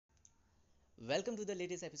Welcome to the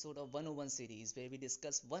latest episode of 101 series where we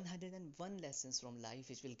discuss 101 lessons from life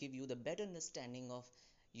which will give you the better understanding of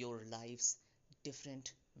your life's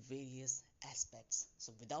different various aspects.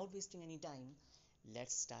 So without wasting any time,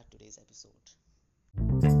 let's start today's episode.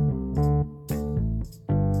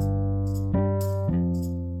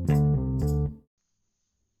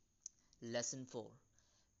 Lesson 4.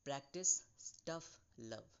 Practice tough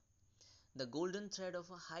love. The golden thread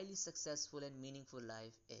of a highly successful and meaningful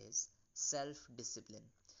life is self discipline.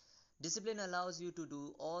 Discipline allows you to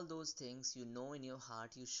do all those things you know in your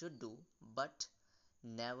heart you should do, but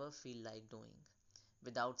never feel like doing.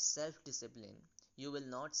 Without self discipline, you will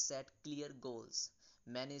not set clear goals,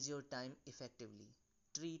 manage your time effectively,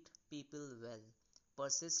 treat people well,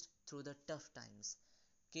 persist through the tough times,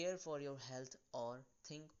 care for your health, or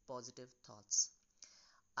think positive thoughts.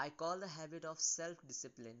 I call the habit of self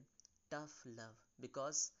discipline tough love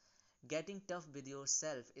because getting tough with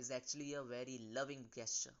yourself is actually a very loving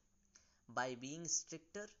gesture. By being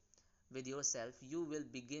stricter with yourself, you will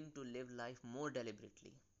begin to live life more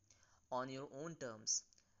deliberately, on your own terms,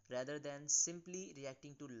 rather than simply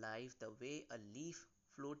reacting to life the way a leaf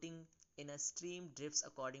floating in a stream drifts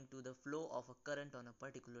according to the flow of a current on a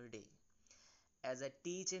particular day. As I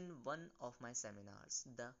teach in one of my seminars,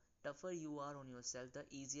 the tougher you are on yourself, the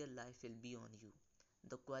easier life will be on you.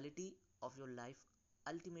 The quality of your life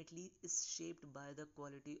ultimately is shaped by the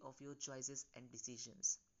quality of your choices and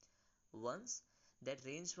decisions. Ones that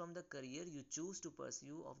range from the career you choose to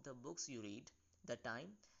pursue, of the books you read, the time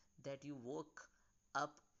that you woke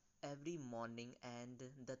up every morning, and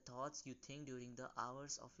the thoughts you think during the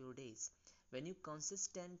hours of your days. When you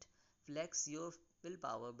consistent flex your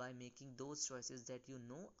willpower by making those choices that you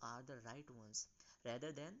know are the right ones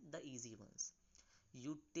rather than the easy ones,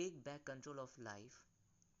 you take back control of life.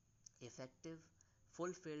 Effective,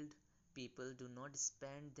 fulfilled people do not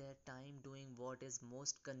spend their time doing what is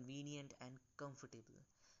most convenient and comfortable.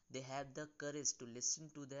 They have the courage to listen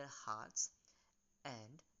to their hearts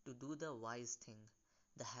and to do the wise thing.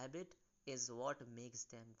 The habit is what makes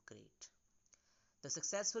them great. The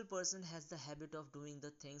successful person has the habit of doing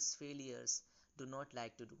the things failures do not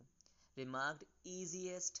like to do. Remarked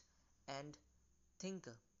easiest and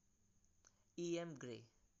thinker E.M. Gray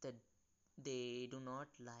that they do not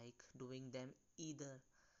like doing them either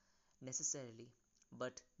necessarily,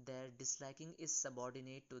 but their disliking is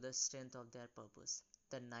subordinate to the strength of their purpose.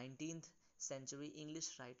 The 19th century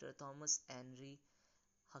English writer Thomas Henry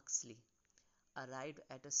Huxley arrived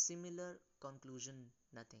at a similar conclusion: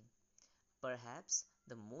 nothing. Perhaps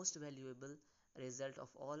the most valuable result of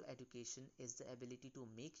all education is the ability to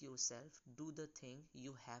make yourself do the thing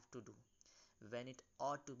you have to do when it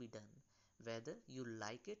ought to be done, whether you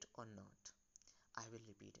like it or not. I will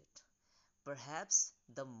repeat it. Perhaps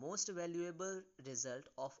the most valuable result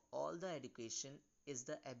of all the education is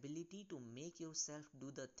the ability to make yourself do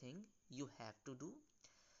the thing you have to do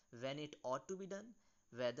when it ought to be done,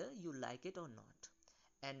 whether you like it or not.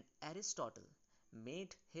 And Aristotle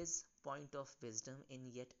made his point of wisdom in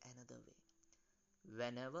yet another way.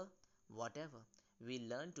 Whenever, whatever we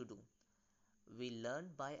learn to do, we learn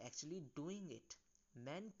by actually doing it.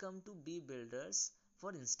 Men come to be builders,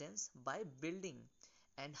 for instance, by building,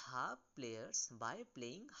 and harp players by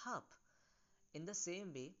playing harp. In the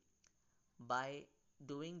same way, by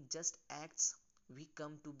doing just acts, we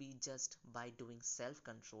come to be just. By doing self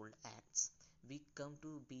controlled acts, we come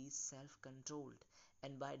to be self controlled.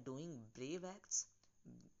 And by doing brave acts,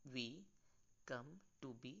 we come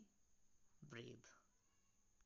to be brave.